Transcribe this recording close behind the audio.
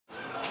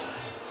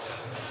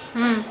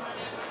Hmm.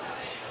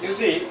 You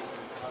see,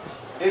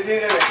 this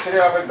is an X-ray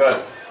of a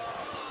girl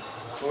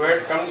who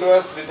had come to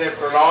us with a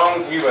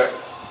prolonged fever,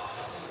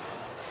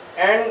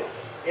 and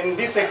in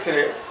this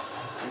X-ray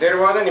there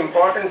was an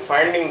important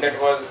finding that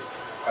was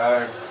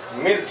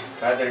missed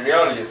by the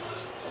radiologist.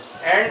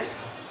 And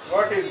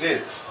what is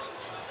this?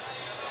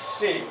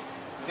 See,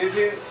 this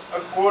is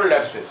a cold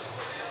abscess.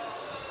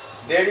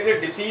 There is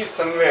a disease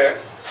somewhere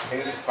in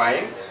the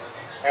spine,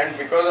 and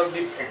because of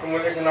the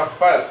accumulation of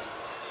pus,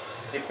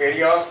 the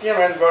periosteum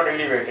has got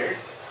elevated,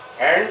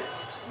 and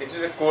this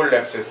is a cold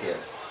abscess here.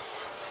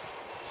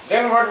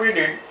 Then what we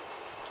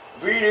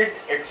did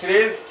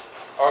X-rays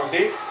of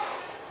the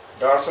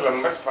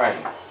dorsolumbar spine,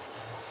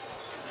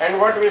 and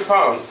what we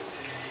found,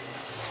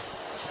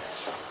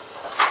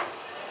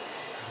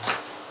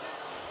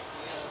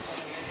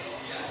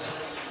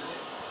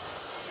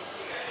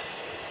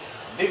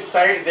 this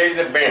side there is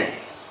a bend,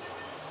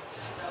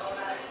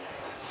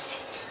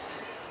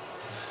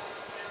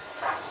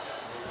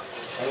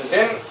 and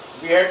then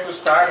we had to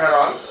start her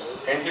on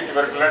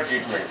anti-tubercular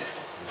treatment.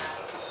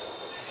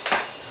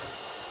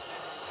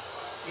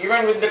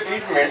 Even with the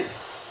treatment,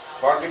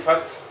 for the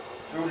first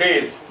few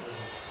days,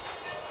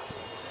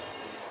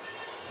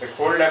 the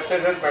cold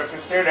abscess has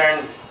persisted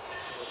and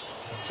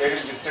there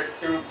is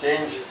destructive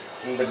change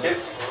in the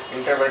disc,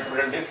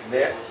 intervertebral disc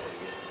there.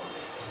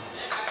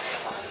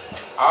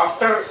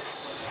 After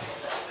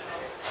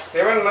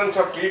 7 months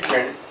of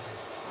treatment,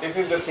 this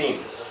is the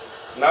scene.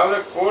 Now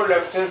the cold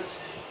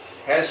abscess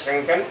has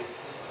shrunken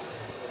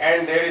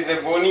and there is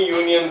a bony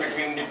union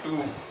between the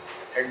two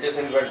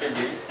adjacent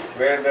vertebrae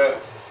where the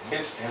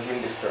disc has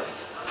been disturbed.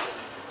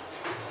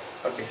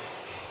 Okay.